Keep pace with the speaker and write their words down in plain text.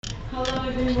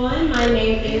everyone. My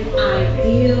name is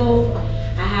Ideal.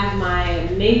 I have my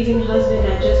amazing husband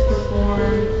that just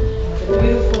performed, the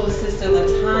beautiful sister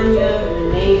Latanya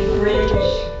Renee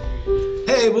French.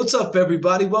 Hey, what's up,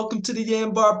 everybody? Welcome to the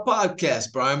Yam Bar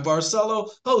Podcast. Brian Barcelo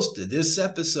hosted this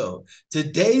episode.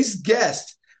 Today's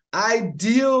guest,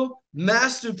 Ideal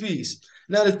Masterpiece.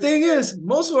 Now, the thing is,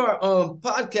 most of our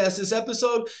podcast, this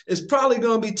episode is probably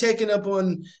going to be taken up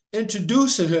on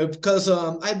introducing her because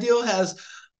Ideal has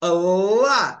a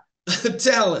lot of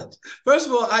talent. First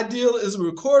of all, Ideal is a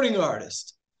recording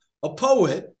artist, a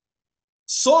poet,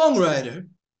 songwriter,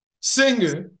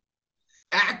 singer,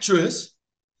 actress,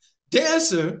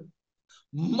 dancer,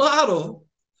 model,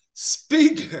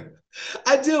 speaker.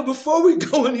 Ideal, before we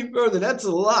go any further, that's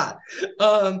a lot.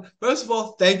 First of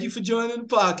all, thank you for joining the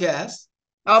podcast.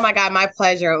 Oh my God, my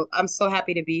pleasure. I'm so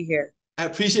happy to be here. I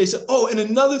appreciate it. Oh, and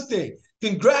another thing,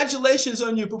 congratulations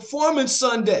on your performance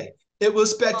Sunday. It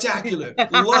was spectacular.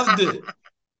 Loved it.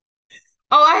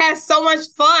 Oh, I had so much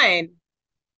fun.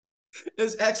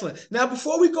 It's excellent. Now,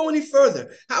 before we go any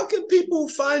further, how can people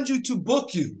find you to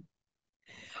book you?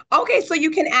 Okay, so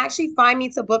you can actually find me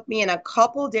to book me in a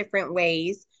couple different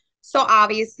ways. So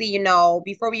obviously,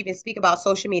 before we even speak about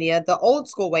social media, the old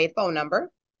school way phone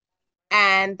number,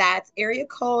 and that's area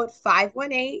code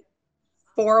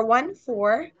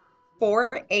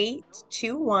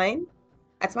 518-414-4821.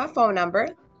 That's my phone number.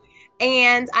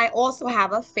 And I also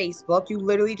have a Facebook. You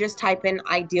literally just type in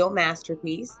Ideal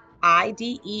Masterpiece,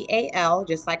 IDEAL,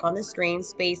 just like on the screen,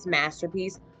 space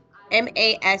masterpiece,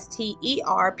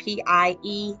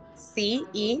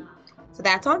 MASTERPIECE. So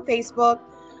that's on Facebook.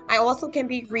 I also can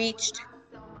be reached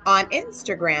on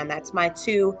Instagram.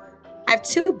 I have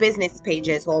two business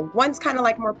pages. Well, one's kind of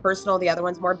like more personal, the other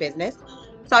one's more business.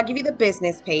 So I'll give you the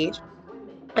business page,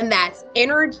 and that's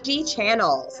Energy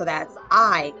Channel. So that's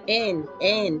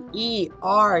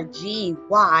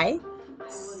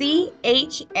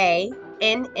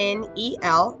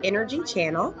INNERGYCHANNEL, Energy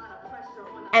Channel.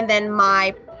 And then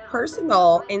my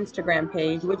personal Instagram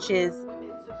page, which is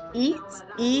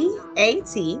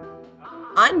EAT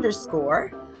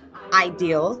underscore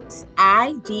IDEALZ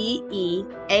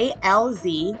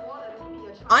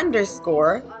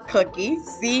underscore cookie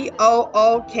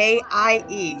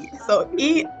COOKIE. So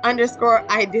E underscore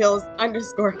ideals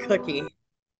underscore cookie.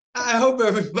 I hope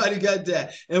everybody got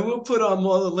that. And we'll put on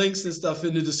all the links and stuff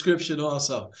in the description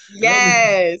also.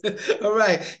 Yes. All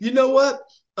right. You know what?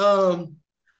 Um,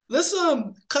 let's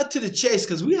cut to the chase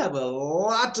because we have a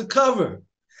lot to cover.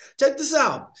 Check this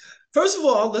out. First of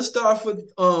all, let's start off with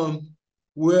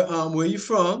where you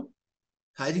from?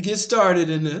 How'd you get started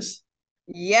in this?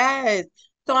 Yes.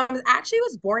 So I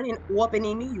was born in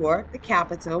Albany, New York, the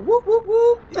capital. Whoop, whoop,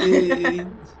 whoop. Eh,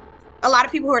 A lot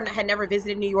of people who had never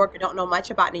visited New York or don't know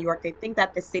much about New York, they think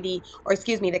that the city, or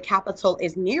excuse me, the capital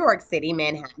is New York City,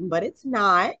 Manhattan, but it's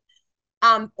not.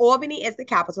 Albany is the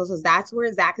capital, so that's where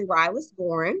exactly where I was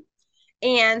born.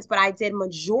 But I did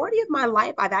majority of my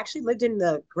life, I've actually lived in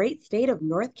the great state of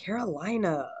North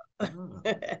Carolina. oh,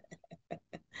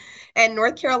 And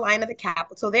North Carolina, the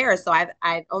capital there. So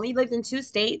I've only lived in two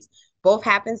states. Both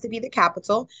happens to be the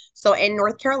capital. So in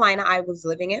North Carolina, I was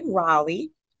living in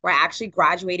Raleigh, where I actually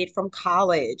graduated from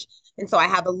college. And so I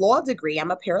have a law degree.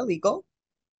 I'm a paralegal.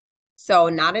 So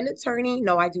not an attorney.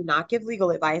 No, I do not give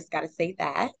legal advice. Got to say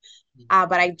that.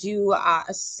 But I do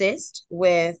assist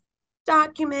with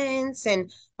documents,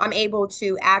 and I'm able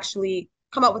to actually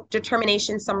come up with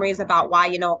determination summaries about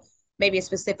why, maybe a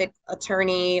specific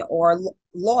attorney or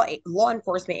law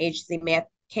enforcement agency may have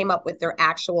came up with their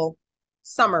actual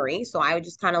summary. So I would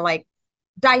just kind of like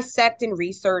dissect and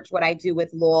research. What I do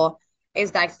with law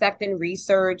is dissect and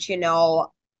research,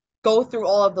 go through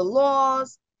all of the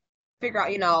laws, figure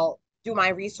out, do my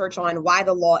research on why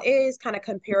the law is, kind of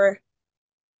compare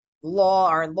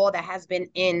law that has been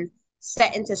in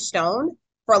set into stone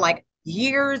for like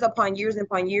years upon years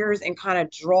upon years, and kind of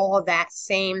draw that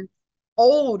same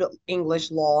old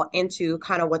English law into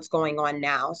kind of what's going on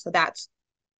now. So that's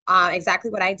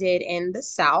exactly what I did in the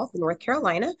South, North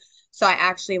Carolina. So I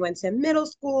actually went to middle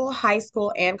school, high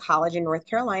school, and college in North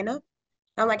Carolina.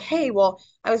 I'm like, hey, well,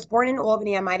 I was born in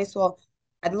Albany.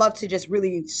 I'd love to just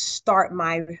really start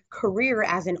my career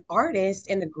as an artist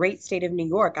in the great state of New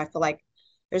York. I feel like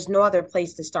there's no other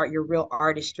place to start your real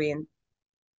artistry. And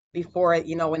before,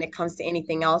 when it comes to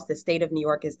anything else, the state of New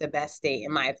York is the best state,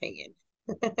 in my opinion.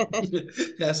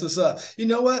 that's what's up. You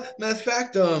know what? Matter of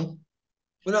fact,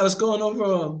 when I was going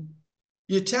over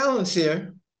your talents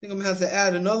here, I think I'm gonna have to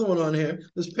add another one on here.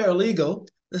 This paralegal.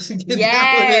 Let's get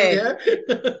that one in Yes.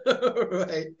 there.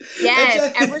 Right. And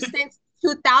Yes. Ever since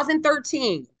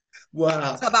 2013.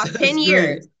 wow, So about that's 10 great.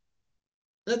 years.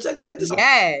 Now check this out.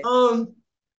 Yes.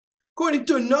 According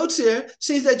to notes here,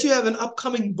 seems that you have an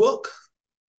upcoming book.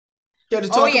 Care to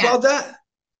Oh, talk yes. about that?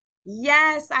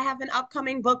 Yes, I have an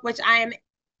upcoming book, which I am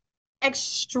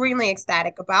extremely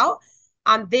ecstatic about.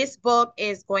 This book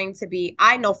is going to be,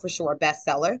 I know for sure, a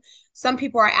bestseller. Some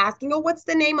people are asking, oh, what's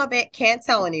the name of it? Can't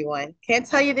tell anyone. Can't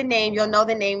tell you the name. You'll know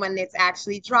the name when it's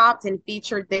actually dropped and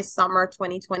featured this summer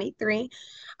 2023.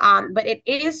 But it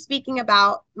is speaking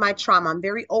about my trauma. I'm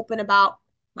very open about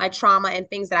my trauma and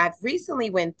things that I've recently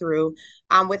went through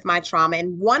with my trauma.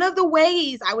 And one of the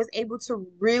ways I was able to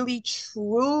really,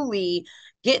 truly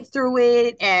get through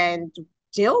it and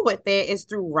deal with it is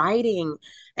through writing.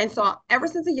 And so, ever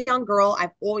since a young girl,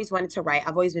 I've always wanted to write.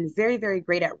 I've always been very, very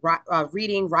great at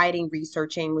reading, writing,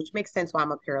 researching, which makes sense why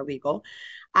I'm a paralegal.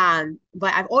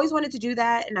 But I've always wanted to do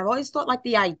that. And I've always thought like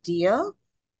the idea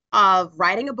of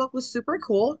writing a book was super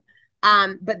cool.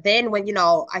 But then when,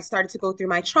 I started to go through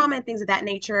my trauma and things of that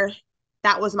nature,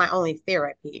 that was my only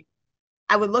therapy.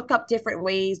 I would look up different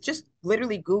ways, just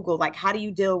literally Google, like, how do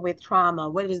you deal with trauma?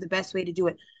 What is the best way to do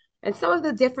it? And some of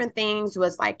the different things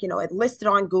was like, it listed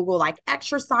on Google, like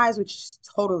exercise, which is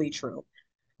totally true.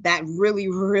 That really,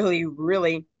 really,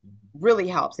 really, really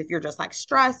helps if you're just like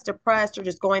stressed, depressed, or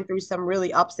just going through some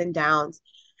really ups and downs.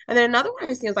 And then another one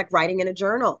I see is like writing in a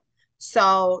journal.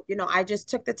 So, I just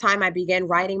took the time, I began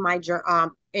writing my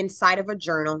inside of a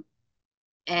journal.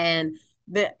 And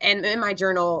in my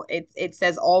journal it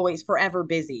says always forever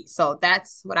busy, so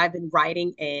that's what I've been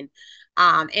writing in.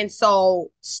 And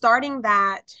so starting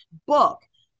that book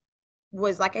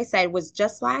was, like I said, was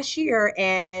just last year,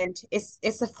 and it's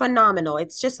just a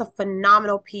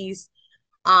phenomenal piece.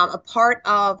 A part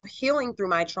of healing through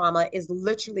my trauma is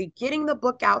literally getting the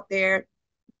book out there.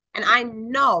 And I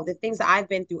know the things that I've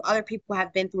been through, other people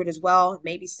have been through it as well,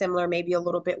 maybe similar, maybe a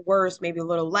little bit worse, maybe a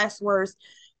little less worse.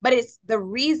 But it's the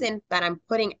reason that I'm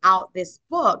putting out this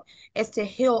book is to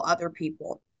heal other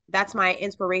people. That's my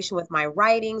inspiration with my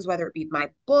writings, whether it be my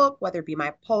book, whether it be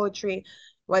my poetry,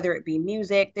 whether it be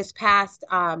music. This past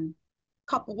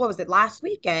what was it, last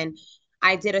weekend,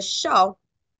 I did a show,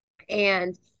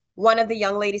 and one of the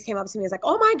young ladies came up to me and was like,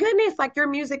 oh my goodness, like your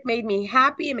music made me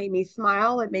happy. It made me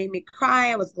smile. It made me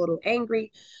cry. I was a little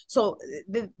angry. So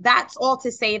that's all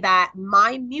to say that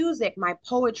my music, my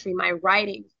poetry, my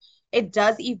writing, it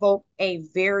does evoke a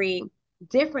very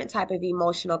different type of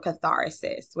emotional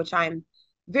catharsis, which I'm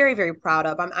very, very proud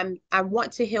of. I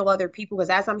want to heal other people, because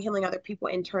as I'm healing other people,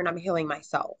 in turn, I'm healing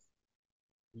myself.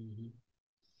 Mm-hmm.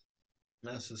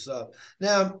 That's what's up.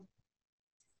 Now,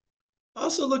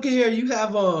 also looking here, you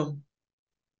have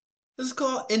this is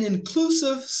called an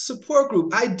inclusive support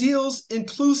group, Ideals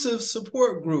Inclusive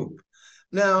Support Group.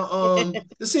 Now,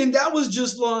 seeing that was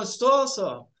just launched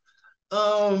also.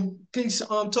 Can you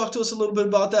talk to us a little bit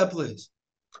about that, please?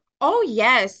 Oh,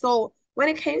 yes. So when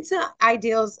it came to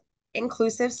Ideals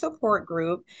Inclusive Support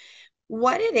Group,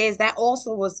 what it is, that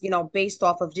also was, based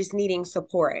off of just needing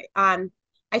support. I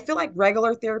feel like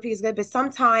regular therapy is good, but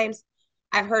sometimes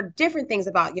I've heard different things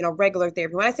about, regular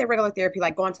therapy. When I say regular therapy,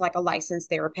 like going to like a licensed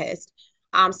therapist,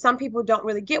 some people don't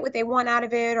really get what they want out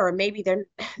of it, or maybe they're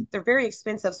they're very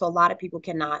expensive, so a lot of people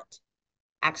cannot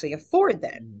actually afford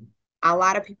them. Mm-hmm. A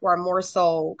lot of people are more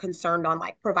so concerned on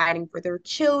like providing for their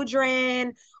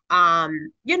children,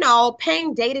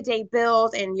 paying day-to-day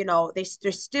bills, and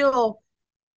they're still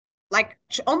like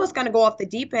almost going to go off the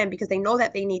deep end because they know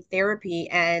that they need therapy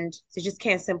and they just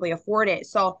can't simply afford it.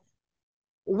 So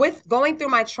with going through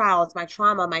my trials, my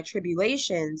trauma, my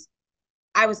tribulations,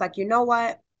 I was like, you know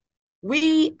what?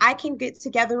 I can get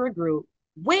together a group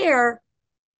where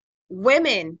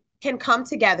women can come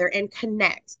together and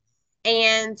connect.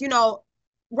 And,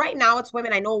 right now it's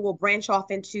women. I know we'll branch off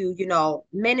into,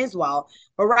 men as well.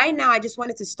 But right now, I just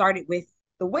wanted to start it with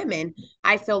the women.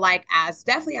 I feel like,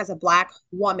 definitely as a Black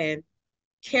woman,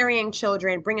 carrying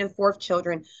children, bringing forth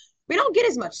children, we don't get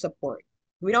as much support.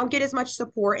 We don't get as much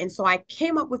support. And so I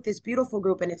came up with this beautiful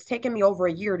group, and it's taken me over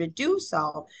a year to do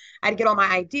so. I had to get all my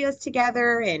ideas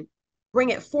together and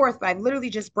bring it forth. But I've literally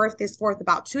just birthed this forth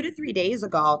about 2 to 3 days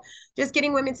ago, just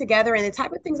getting women together, and the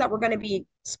type of things that we're going to be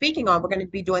speaking on. We're going to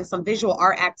be doing some visual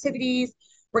art activities.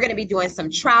 We're going to be doing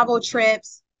some travel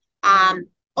trips.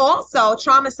 Also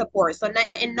trauma support. So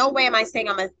in no way am I saying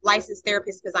I'm a licensed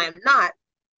therapist, because I am not.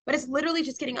 But it's literally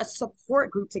just getting a support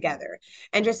group together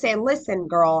and just saying, listen,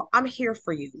 girl, I'm here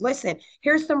for you. Listen,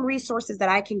 here's some resources that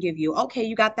I can give you. Okay,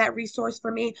 you got that resource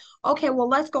for me? Okay, well,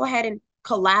 let's go ahead and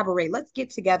collaborate. Let's get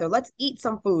together. Let's eat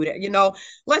some food.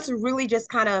 Let's really just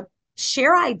kind of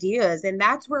share ideas. And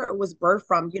that's where it was birthed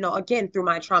from, again, through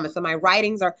my trauma. So my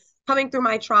writings are coming through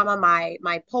my trauma.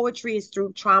 My poetry is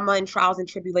through trauma and trials and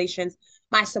tribulations.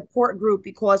 my support group,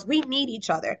 because we need each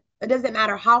other. It doesn't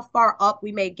matter how far up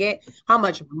we may get, how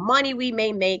much money we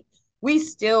may make, we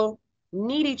still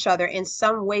need each other in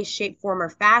some way, shape, form, or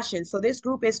fashion. So this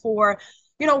group is for,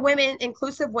 women,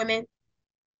 inclusive women,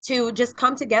 to just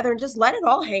come together and just let it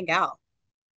all hang out.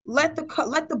 Let the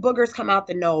boogers come out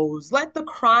the nose. Let the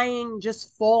crying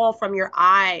just fall from your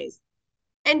eyes.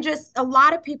 And just a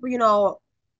lot of people,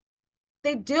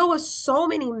 they deal with so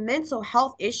many mental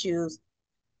health issues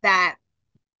that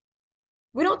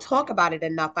we don't talk about it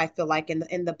enough. I feel like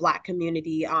in the Black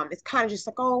community, it's kind of just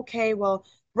like, oh, okay, well,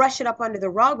 brush it up under the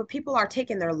rug, but people are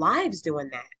taking their lives doing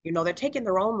that. They're taking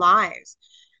their own lives.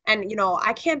 And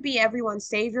I can't be everyone's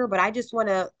savior, but I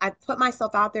put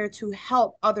myself out there to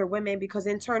help other women, because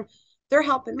in turn they're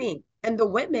helping me. And the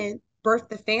women birth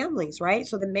the families, right?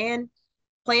 So the man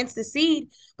plants the seed,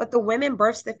 but the women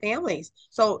births the families.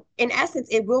 So in essence,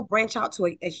 it will branch out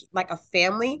to like a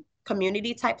family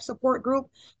community type support group.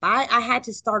 But I had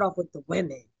to start off with the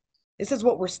women. This is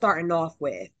what we're starting off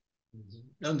with.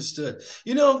 Understood.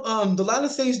 A lot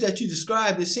of things that you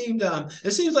described, it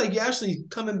seems like you're actually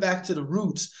coming back to the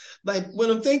roots. Like when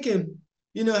I'm thinking,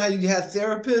 how you had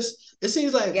therapists, it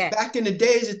seems like Yeah. back in the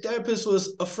days, a therapist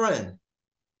was a friend.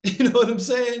 You know what I'm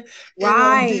saying?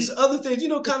 And these Right. other things,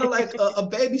 kind of like a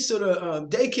babysitter,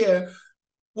 daycare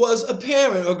was a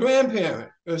parent or grandparent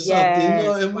or something,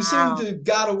 Yes. and we seem to Wow. have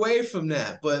got away from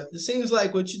that. But it seems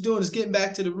like what you're doing is getting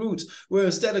back to the roots, where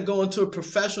instead of going to a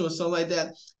professional or something like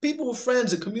that, people with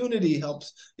friends, a community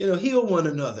helps, heal one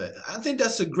another. I think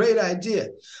that's a great idea.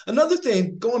 Another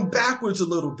thing, going backwards a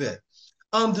little bit,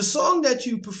 the song that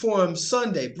you performed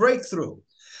Sunday, Breakthrough,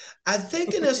 I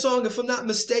think in that song, if I'm not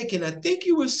mistaken, I think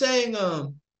you were saying,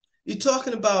 you're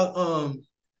talking about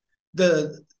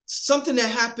the something that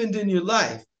happened in your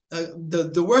life.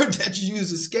 The word that you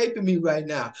use is escaping me right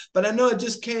now, but I know it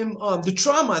just came the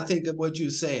trauma, I think, of what you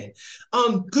were saying.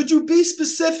 Could you be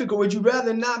specific, or would you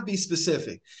rather not be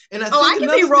specific? And I Oh, I think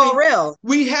can be another raw thing, real.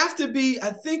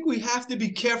 I think we have to be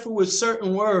careful with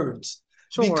certain words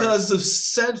Sure. because of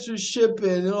censorship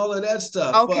and all of that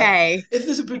stuff. But Okay. if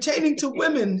it's pertaining to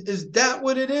women, is that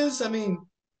what it is? I mean,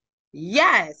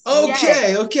 Yes.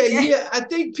 Yes. okay, Yes. yeah. I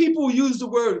think people use the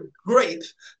word grape,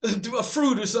 a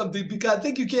fruit or something, because I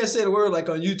think you can't say the word like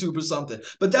on YouTube or something.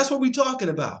 But that's what we're talking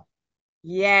about.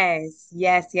 Yes.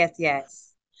 Yes. Yes.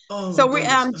 Yes. Oh my So we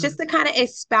goodness. just to kind of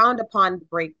expound upon the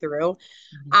breakthrough,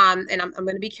 and I'm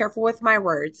going to be careful with my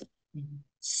words.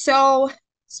 So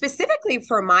specifically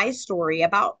for my story,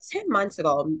 about 10 months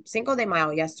ago, Cinco de Mayo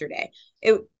yesterday,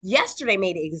 yesterday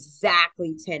made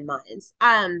exactly 10 months.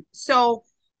 So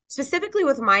specifically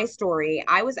with my story,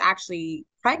 I was actually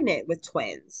pregnant with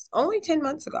twins only 10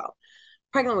 months ago,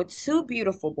 pregnant with two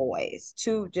beautiful boys,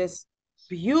 two just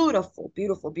beautiful,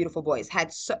 beautiful, beautiful boys.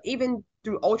 Had so, even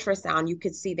through ultrasound, you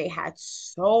could see they had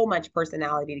so much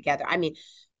personality together. I mean,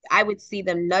 I would see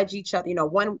them nudge each other.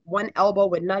 One elbow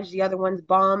would nudge the other one's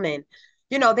bum, and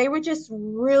they were just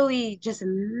really just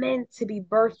meant to be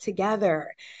birthed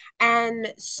together.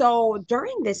 And so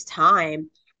during this time,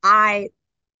 I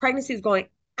pregnancy was going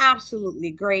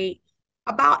absolutely great.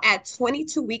 About at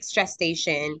 22 weeks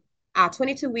gestation,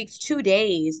 22 weeks, 2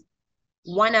 days,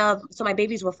 so my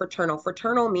babies were fraternal.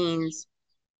 Fraternal means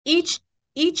each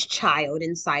each child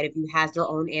inside of you has their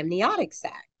own amniotic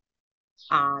sac.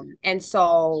 And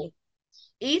so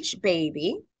each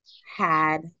baby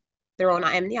had their own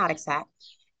amniotic sac.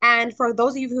 And for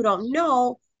those of you who don't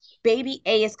know, baby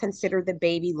A is considered the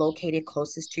baby located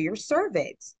closest to your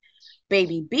cervix.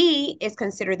 Baby B is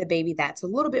considered the baby that's a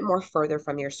little bit more further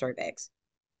from your cervix.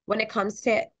 When it comes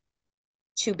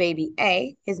to baby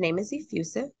A, his name is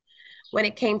effusive. When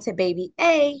it came to baby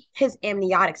A, his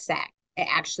amniotic sac, it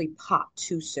actually popped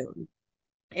too soon.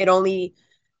 It only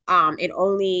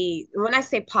when I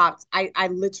say popped, I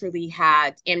literally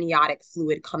had amniotic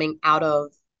fluid coming out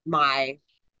of my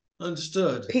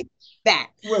Understood.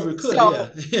 that. Whoever could, yeah.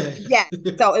 So yeah,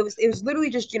 so it was literally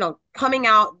just coming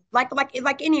out like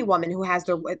any woman who has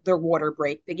their water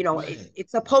break. Right.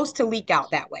 It's supposed to leak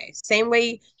out that way. Same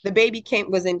way the baby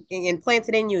was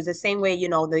implanted in you is the same way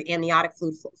the amniotic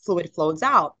fluid flows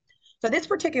out. So this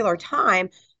particular time,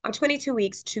 I'm 22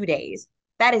 weeks, 2 days.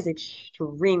 That is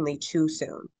extremely too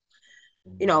soon.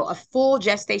 A full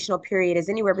gestational period is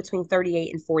anywhere between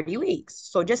 38 and 40 weeks.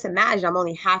 So just imagine I'm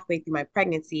only halfway through my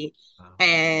pregnancy Wow.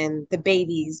 and the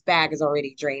baby's bag is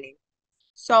already draining.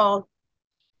 So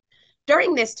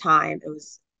during this time,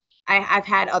 I've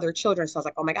had other children. So I was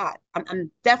like, oh my God,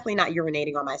 I'm definitely not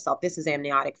urinating on myself. This is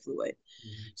amniotic fluid.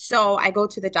 So I go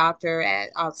to the doctor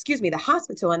the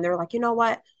hospital, and they're like, you know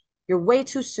what? You're way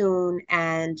too soon.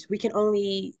 And we can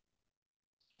only,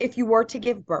 if you were to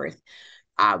give birth,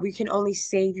 we can only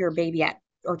save your baby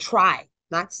or try,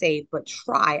 not save, but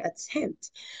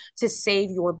attempt to save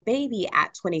your baby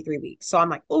at 23 weeks. So I'm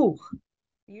like, oh,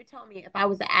 you tell me if I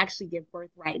was to actually give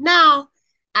birth right now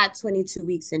at 22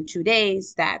 weeks and 2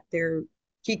 days that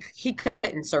he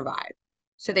couldn't survive.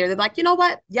 So they're like, you know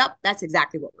what? Yep, that's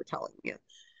exactly what we're telling you.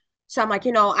 So I'm like,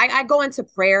 I go into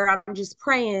prayer. I'm just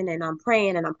praying and I'm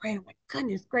praying and I'm praying. I'm like,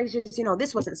 goodness gracious,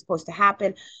 this wasn't supposed to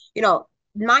happen.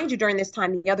 Mind you, during this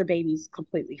time, the other baby's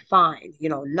completely fine.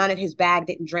 None of his bag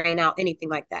didn't drain out, anything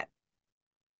like that.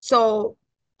 So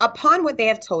upon what they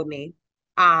have told me,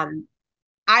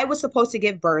 I was supposed to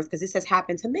give birth because this has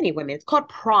happened to many women. It's called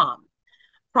PROM,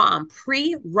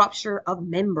 pre-rupture of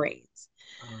membranes.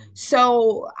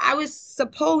 So I was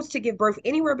supposed to give birth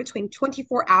anywhere between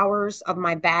 24 hours of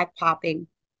my bag popping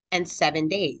and 7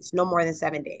 days, no more than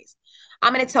 7 days.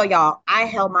 I'm going to tell y'all, I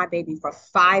held my baby for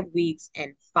 5 weeks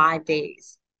and 5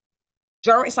 days.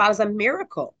 So it was a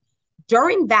miracle.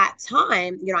 During that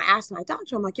time, I asked my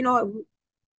doctor, I'm like,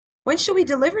 when should we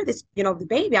deliver this, the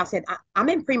baby? I said, I'm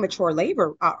in premature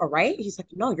labor, all right? He's like,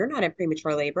 no, you're not in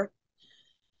premature labor.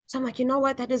 So I'm like, you know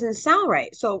what? That doesn't sound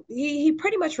right. So he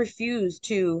pretty much refused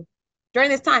to, during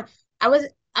this time, I was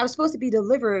supposed to be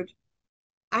delivered.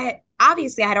 I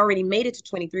had already made it to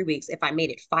 23 weeks if I made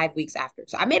it 5 weeks after.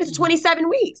 So I made it to 27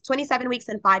 weeks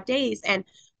and 5 days. And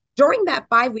during that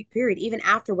 5-week period, even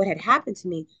after what had happened to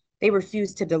me, they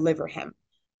refused to deliver him.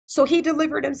 So he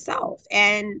delivered himself.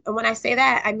 And when I say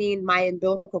that, I mean my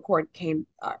umbilical cord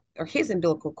or his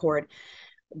umbilical cord,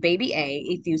 baby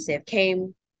A, effusive,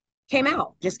 came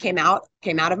out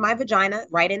of my vagina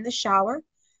right in the shower.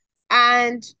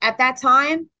 And at that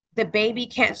time, the baby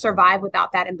can't survive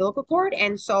without that umbilical cord.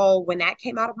 And so when that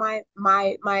came out of my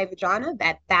vagina,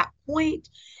 at that point,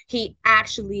 he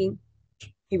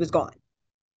was gone.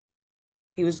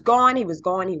 He was gone.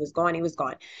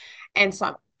 And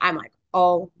so I'm like,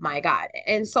 oh my God.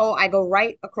 And so I go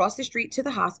right across the street to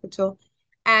the hospital.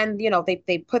 And,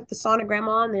 they put the sonogram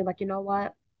on. They're like, you know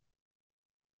what?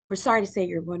 We're sorry to say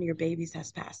one of your babies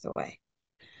has passed away.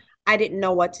 I didn't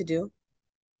know what to do.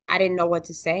 I didn't know what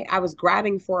to say. I was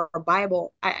grabbing for a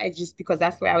Bible. I just, because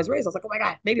that's the way I was raised. I was like, oh my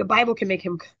God, maybe a Bible can make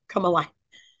him come alive.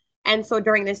 And so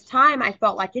during this time, I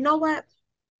felt like, you know what?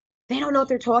 They don't know what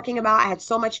they're talking about. I had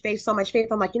so much faith. I'm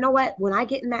like, you know what? When I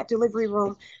get in that delivery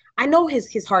room, I know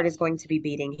his heart is going to be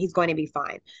beating. He's going to be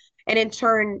fine. And in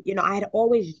turn, I had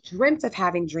always dreamt of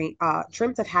having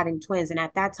twins. And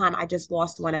at that time, I just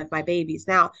lost one of my babies.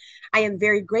 Now, I am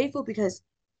very grateful because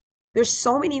there's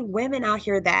so many women out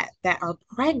here that are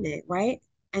pregnant, right?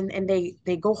 And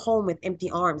they go home with empty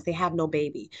arms. They have no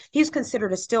baby. He's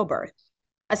considered a stillbirth.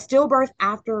 A stillbirth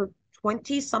after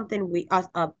 20 something week,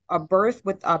 a birth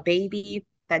with a baby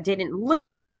that didn't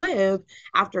live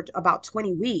after about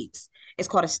 20 weeks is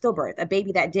called a stillbirth. A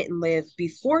baby that didn't live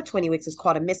before 20 weeks is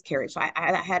called a miscarriage. So I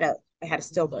had a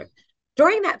stillbirth.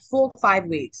 During that full 5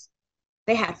 weeks,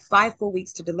 they had 5 full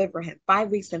weeks to deliver him, 5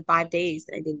 weeks and 5 days,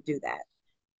 and I didn't do that.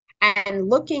 And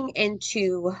looking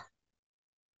into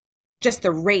just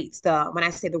the rates, when I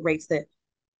say the rates, the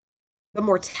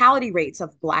mortality rates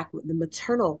of the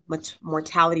maternal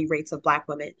mortality rates of Black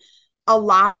women, a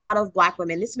lot of Black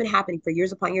women, this has been happening for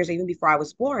years upon years, even before I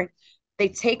was born,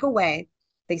 they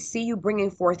see you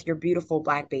bringing forth your beautiful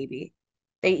Black baby.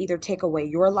 They either take away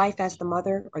your life as the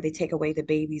mother or they take away the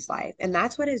baby's life. And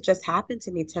that's what has just happened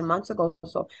to me 10 months ago.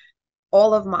 So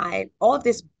all of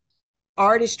this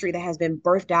artistry that has been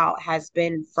birthed out has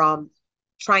been from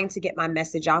trying to get my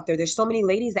message out there. There's so many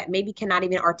ladies that maybe cannot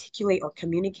even articulate or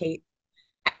communicate,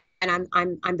 and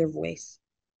I'm their voice.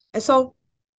 And so,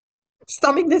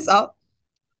 summing this up,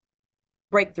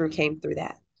 breakthrough came through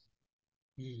that.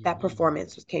 That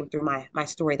performance came through my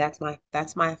story. That's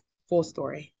my full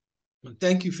story. Well,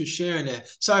 thank you for sharing that.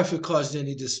 Sorry if it caused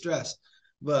any distress,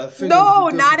 but no,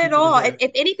 not at all.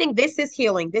 If anything, this is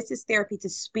healing. This is therapy to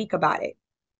speak about it.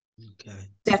 Okay.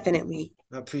 Definitely.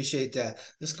 I appreciate that.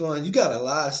 Let's go on. You got a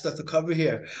lot of stuff to cover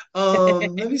here.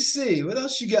 Let me see. What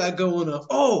else you got going on?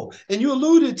 Oh, and you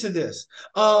alluded to this.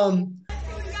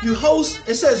 You host,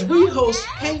 it says we host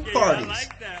paint parties.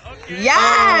 Like that. Okay.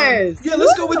 Yes. Yeah,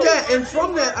 let's go with that. And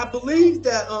from that, I believe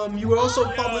that you were also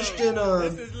published in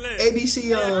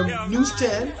ABC News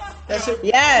 10. That's it.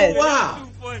 Yes. Oh,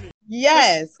 wow.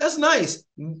 Yes. That's nice.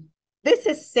 This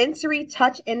is Sensory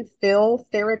Touch and Feel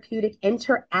Therapeutic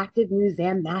Interactive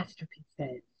Museum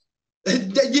Masterpieces.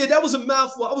 Yeah, that was a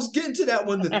mouthful. I was getting to that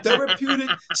one. The therapeutic,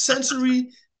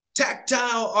 sensory,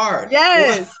 tactile art.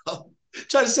 Yes. Wow.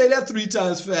 Try to say that 3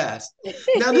 times fast.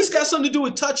 Now, this got something to do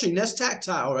with touching. That's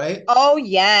tactile, right? Oh,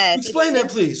 yes. Explain that,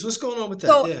 please. What's going on with that?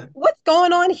 So Yeah. what's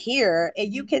going on here,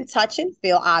 you can touch and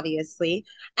feel, obviously,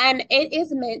 and it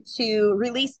is meant to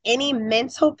release any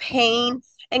mental pain,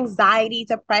 anxiety,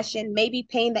 depression, maybe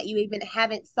pain that you even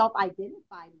haven't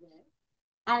self-identified with.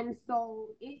 And so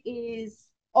it is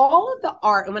all of the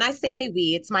art. And when I say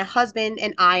we, it's my husband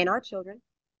and I and our children.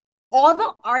 All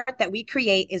the art that we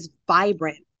create is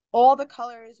vibrant. All the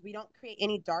colors, we don't create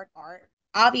any dark art,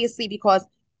 obviously, because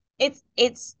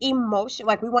it's emotion.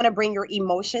 Like we want to bring your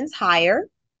emotions higher.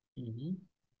 Mm-hmm.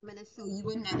 I'm gonna show you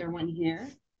another one here.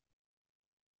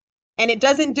 And it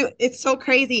doesn't do, it's so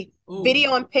crazy. Ooh.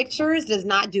 Video and pictures does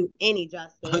not do any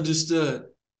justice. Understood.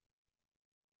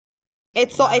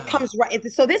 It's wow. So it comes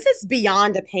right. So this is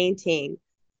beyond a painting,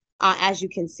 as you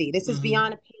can see. This is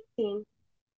beyond a painting.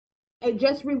 It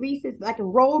just releases like a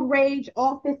road rage,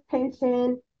 office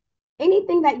tension,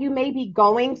 anything that you may be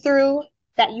going through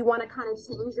that you want to kind of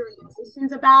change your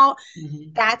emotions about.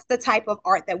 That's the type of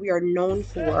art that we are known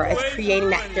for, as creating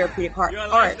that therapeutic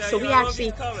art. So we actually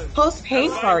host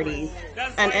paint parties,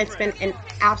 and it's been an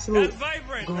absolute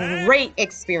great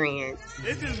experience.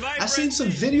 I seen some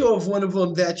video of one of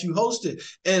them that you hosted,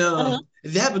 and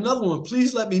if you have another one,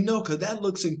 please let me know, because that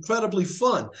looks incredibly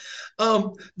fun.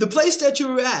 The place that you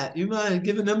were at, you mind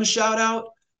giving them a shout out?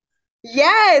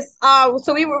 Yes.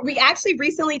 So we actually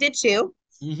recently did 2.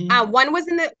 One was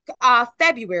in the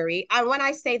February. And when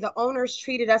I say the owners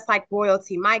treated us like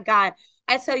royalty, my God,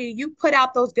 I tell you, you put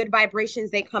out those good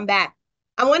vibrations, they come back.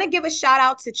 I want to give a shout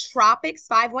out to Tropics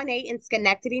 518 in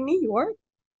Schenectady, New York.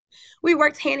 We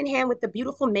worked hand in hand with the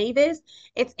beautiful Mavis.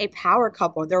 It's a power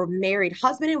couple. They're married,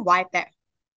 husband and wife, that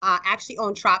actually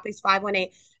own Tropics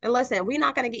 518. And listen, we're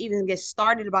not going to even get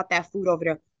started about that food over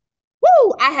there.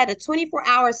 Woo! I had a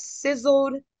 24-hour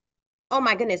sizzled. Oh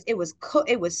my goodness, it was cooked,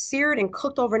 it was seared and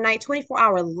cooked overnight,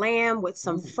 24-hour lamb with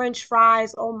some French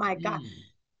fries. Oh my God.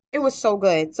 It was so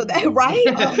good. So that, right?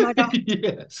 Oh my God.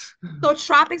 Yeah. So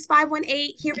Tropics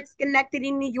 518 here in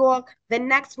Schenectady, New York. The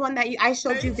next one that I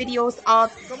showed you videos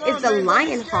of is the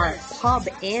Lionheart Pub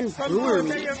and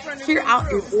Brewery here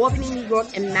out in Albany, New York,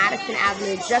 and Madison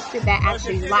Avenue. Just did that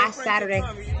actually last Saturday.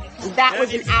 That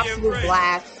was an absolute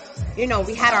blast. You know,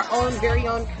 we had our own very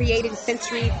own creative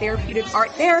sensory therapeutic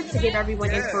art there to give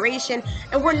everyone inspiration.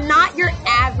 And we're not your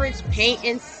average paint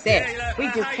and sip.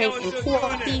 We do paint and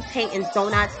coffee, paint and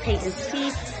donuts, paint and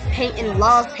tea, paint and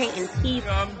love, paint and peace.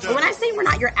 And when I say we're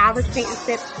not your average paint and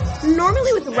sip,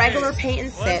 normally with regular paint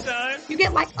and sip, you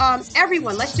get like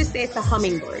everyone, let's just say it's a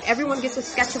hummingbird. Everyone gets a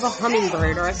sketch of a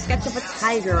hummingbird or a sketch of a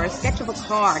tiger or a sketch of a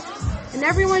car. And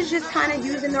everyone's just kind of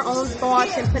using their own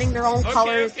thoughts and putting their own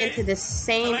colors into the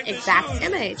same exact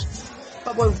image.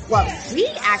 But what we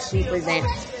actually present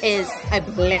is a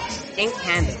blank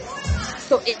canvas.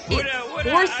 So it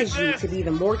forces you to be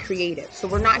even more creative. So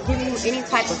we're not giving you any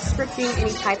type of scripting,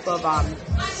 any type of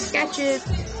sketches.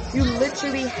 You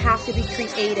literally have to be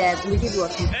creative. We give you a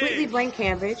completely blank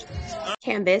canvas.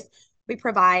 We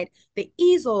provide the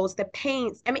easels, the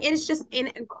paints. I mean, it's just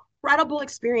an incredible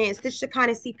experience. This should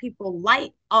kind of see people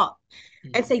light up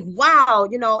and say, wow,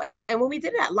 you know. And when we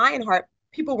did it at Lionheart,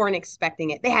 people weren't expecting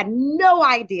it. They had no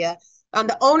idea.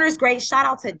 The owner's great. Shout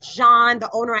out to John, the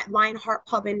owner at Lionheart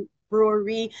Pub and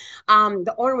Brewery.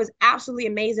 The owner was absolutely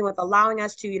amazing with allowing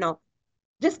us to, you know,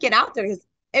 just get out there, because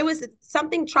it was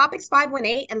something Tropics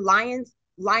 518 and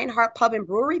Lionheart Pub and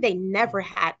Brewery, they never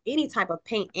had any type of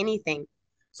paint, anything.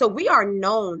 So we are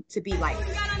known to be like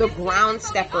the ground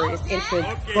steppers into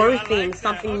birthing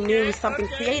something new, something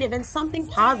creative, and something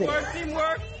positive.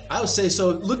 I would say so.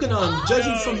 Looking on,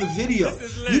 judging from the video,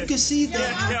 you can see the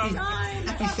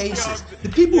happy faces. The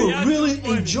people were really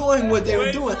enjoying what they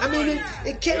were doing. I mean,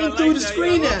 it came through the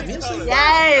screen at me. It's like,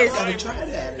 yes, I gotta try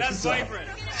that. It's vibrant.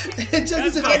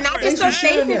 And not just their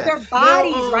faces, their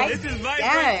bodies, now, right?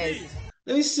 Yes.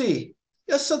 Let me see.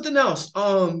 There's something else.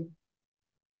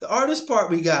 The artist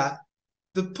part we got,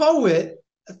 the poet,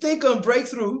 I think on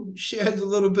Breakthrough shared a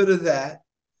little bit of that.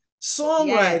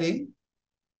 Songwriting, yes.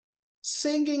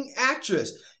 Singing,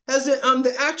 actress. Has it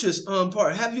the actress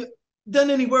part? Have you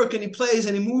done any work, any plays,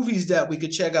 any movies that we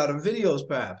could check out, or videos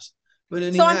perhaps?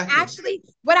 So I'm actually,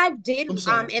 what I did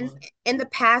in the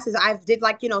past is I've did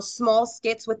like, you know, small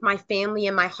skits with my family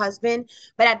and my husband.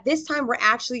 But at this time, we're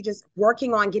actually just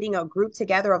working on getting a group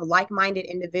together of like-minded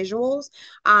individuals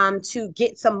to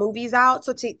get some movies out.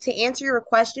 So to answer your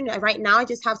question, right now I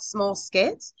just have small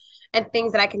skits and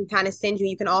things that I can kind of send you.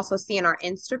 You can also see in our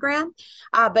Instagram.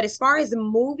 But as far as the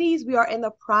movies, we are in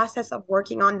the process of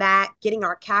working on that, getting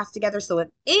our cast together. So if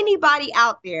anybody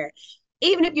out there,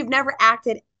 even if you've never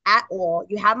acted at all.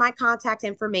 You have my contact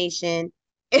information.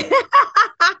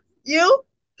 You,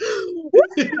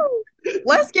 woo!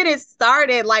 Let's get it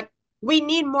started. Like, we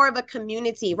need more of a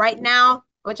community right now,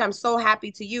 which I'm so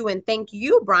happy to you. And thank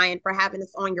you, Brian, for having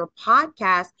us on your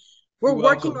podcast. We're You're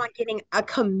working welcome. on getting a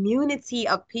community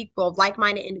of people, of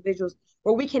like-minded individuals,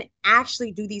 where we can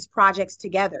actually do these projects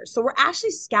together. So we're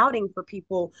actually scouting for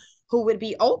people who would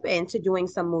be open to doing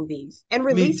some movies and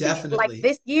Me, releasing it like definitely.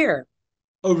 this year.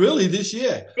 Oh, really? This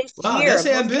year? This Wow, year, that's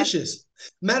most definitely. ambitious.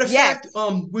 Matter of Yes.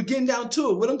 fact, we're getting down to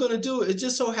it. What I'm gonna do, it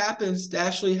just so happens to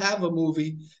actually have a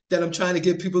movie that I'm trying to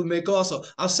get people to make also.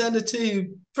 I'll send it to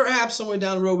you. Perhaps somewhere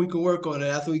down the road we can work on it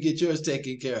after we get yours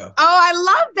taken care of. Oh, I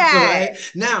love All that.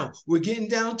 right. Now we're getting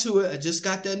down to it. I just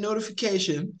got that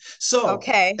notification. So,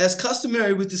 Okay. as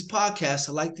customary with this podcast,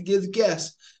 I like to give the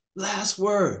guests last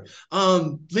word.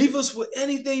 Leave us with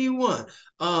anything you want.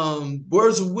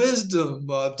 Words of wisdom,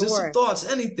 just some Sure. thoughts,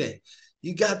 anything.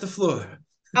 You got the floor.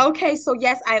 Okay, so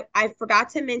yes, I forgot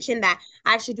to mention that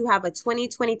I actually do have a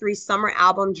 2023 summer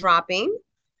album dropping.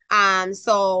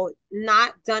 So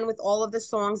not done with all of the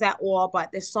songs at all,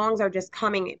 but the songs are just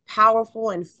coming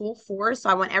powerful and full force. So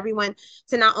I want everyone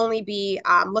to not only be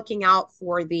looking out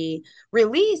for the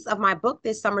release of my book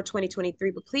this summer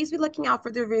 2023, but please be looking out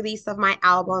for the release of my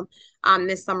album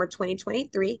this summer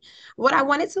 2023. What I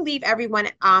wanted to leave everyone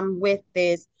with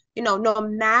is, no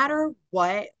matter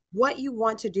what you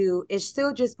want to do is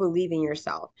still just believe in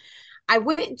yourself. I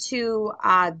went to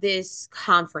this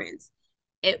conference.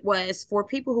 It was for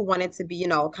people who wanted to be,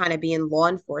 kind of be in law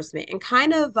enforcement and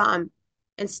kind of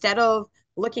instead of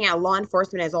looking at law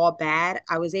enforcement as all bad,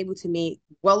 I was able to meet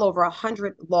well over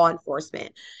 100 law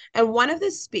enforcement. And one of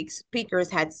the speakers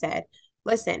had said,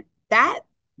 listen, that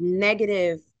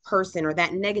negative person or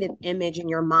that negative image in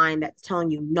your mind that's telling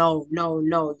you, no, no,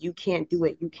 no, you can't do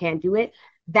it, you can't do it,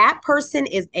 that person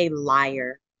is a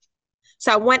liar.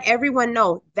 So I want everyone to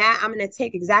know that I'm going to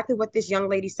take exactly what this young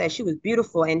lady said. She was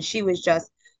beautiful and she was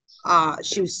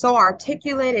so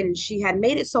articulate and she had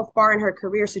made it so far in her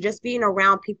career. So just being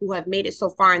around people who have made it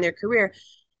so far in their career,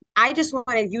 I just want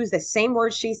to use the same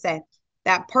word she said.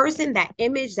 That person, that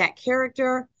image, that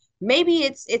character, maybe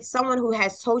it's someone who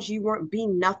has told you weren't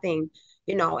being nothing,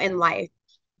 in life.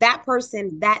 That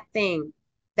person, that thing,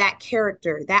 that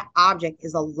character, that object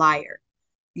is a liar.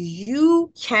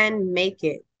 You can make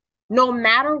it no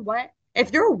matter what.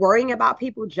 If you're worrying about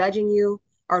people judging you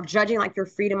or judging like your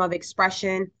freedom of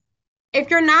expression, if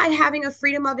you're not having a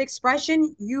freedom of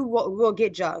expression, you will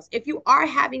get judged. If you are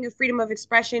having a freedom of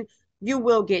expression, you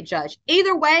will get judged.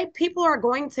 Either way, people are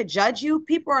going to judge you.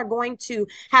 People are going to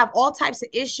have all types of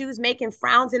issues, making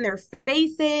frowns in their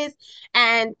faces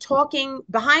and talking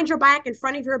behind your back, in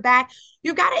front of your back.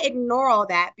 You got to ignore all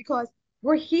that because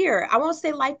we're here. I won't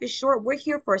say life is short. We're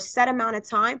here for a set amount of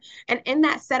time. And in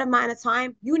that set amount of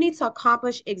time, you need to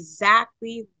accomplish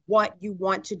exactly what you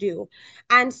want to do.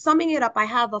 And summing it up, I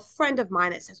have a friend of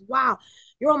mine that says, wow,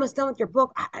 you're almost done with your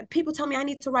book. People tell me I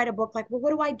need to write a book. Like, well,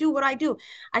 what do I do? What do I do?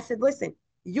 I said, listen,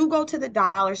 you go to the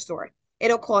dollar store.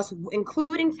 It'll cost,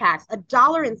 including tax,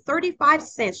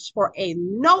 $1.35 for a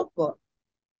notebook.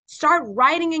 Start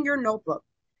writing in your notebook.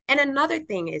 And another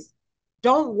thing is,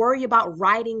 don't worry about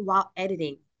writing while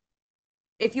editing.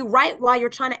 If you write while you're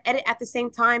trying to edit at the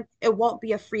same time, it won't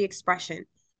be a free expression.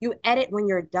 You edit when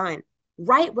you're done.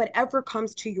 Write whatever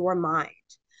comes to your mind.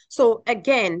 So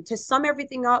again, to sum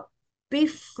everything up, be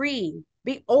free,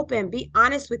 be open, be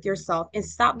honest with yourself, and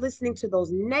stop listening to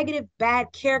those negative, bad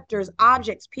characters,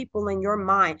 objects, people in your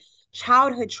mind,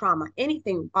 childhood trauma,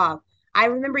 anything. I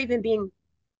remember even being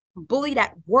bullied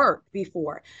at work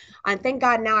before. And thank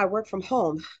God now I work from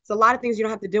home. So a lot of things you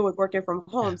don't have to deal with working from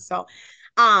home. So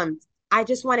um, I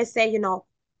just want to say,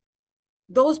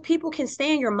 those people can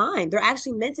stay in your mind. They're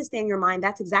actually meant to stay in your mind.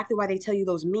 That's exactly why they tell you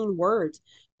those mean words,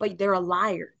 but they're a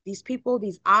liar. These people,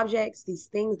 these objects, these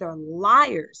things, they're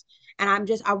liars. And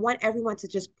I want everyone to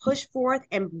just push forth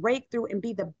and break through and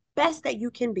be the best that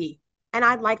you can be. And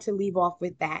I'd like to leave off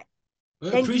with that. I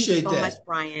Thank you appreciate so much, that.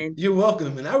 Brian. You're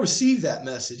welcome. And I received that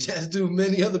message, as do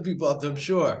many other people out there, I'm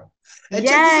sure. And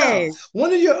check this out. Yes.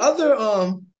 One of your other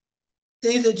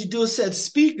things that you do is said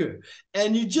speaker.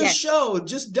 And you Yes.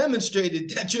 just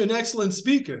demonstrated that you're an excellent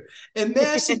speaker. And may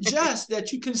I suggest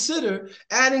that you consider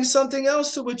adding something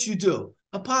else to what you do?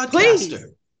 A Please. podcaster.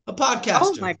 A Oh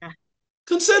podcaster. my God.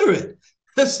 Consider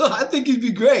it. So I think you'd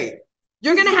be great.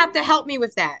 You're gonna have to help me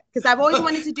with that because I've always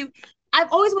wanted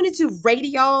to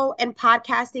radio and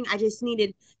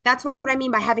podcasting. That's what I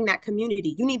mean by having that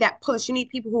community. You need that push. You need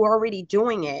people who are already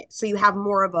doing it. So you have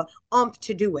more of a umph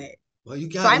to do it. Well,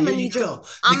 you So got it. Here you go.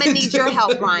 I'm gonna need your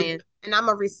help, Brian, and I'm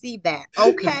gonna receive that.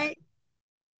 Okay.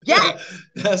 Yes.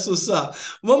 That's what's up.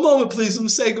 One moment, please. I'm gonna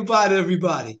say goodbye to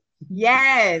everybody.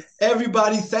 Yes.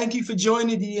 Everybody, thank you for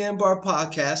joining the Yambar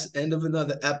Podcast, end of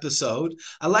another episode.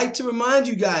 I'd like to remind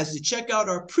you guys to check out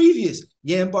our previous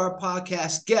Yambar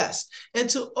Podcast guests and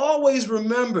to always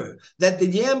remember that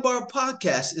the Yambar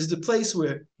Podcast is the place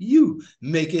where you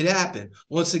make it happen.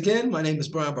 Once again, my name is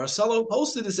Brian Barcelo,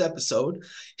 host of this episode,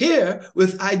 here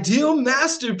with Ideal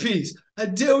Masterpiece.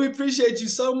 Ideal, we appreciate you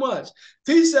so much.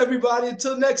 Peace, everybody.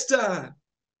 Until next time.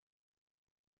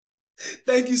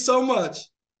 Thank you so much.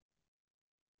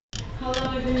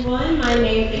 Hello everyone, my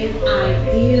name is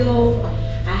Ideal.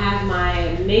 I have my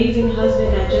amazing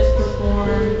husband that just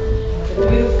performed, the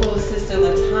beautiful sister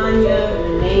Latanya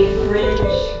Renee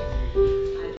French.